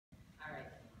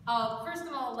First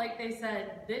of all, like they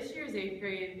said, this year's 8th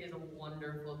grade is a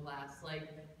wonderful class. Like,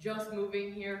 just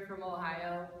moving here from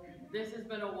Ohio, this has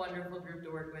been a wonderful group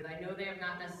to work with. I know they have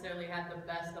not necessarily had the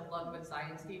best of luck with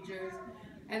science teachers,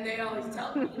 and they always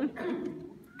tell me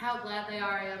how glad they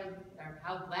are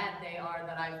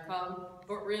that I've come,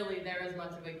 but really they're as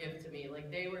much of a gift to me. Like,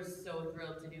 they were so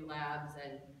thrilled to do labs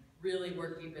and really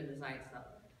work deep into science stuff.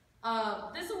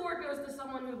 This award goes to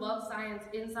someone who loves science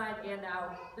inside and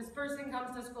out. This person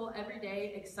comes to school every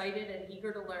day excited and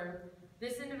eager to learn.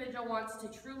 This individual wants to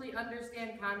truly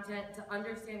understand content, to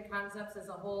understand concepts as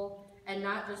a whole, and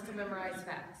not just to memorize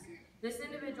facts. This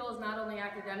individual is not only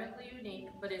academically unique,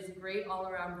 but is a great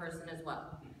all-around person as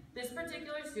well. This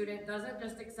particular student doesn't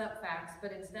just accept facts,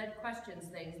 but instead questions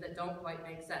things that don't quite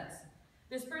make sense.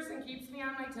 This person keeps me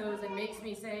on my toes and makes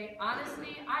me say,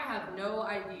 honestly, I have no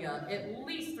idea, at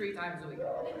least 3 times a week.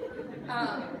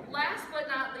 Last but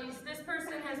not least, this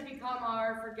person has become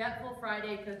our Forgetful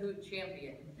Friday Kahoot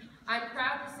champion. I'm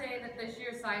proud to say that this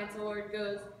year's Science Award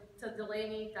goes to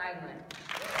Delaney Diamond.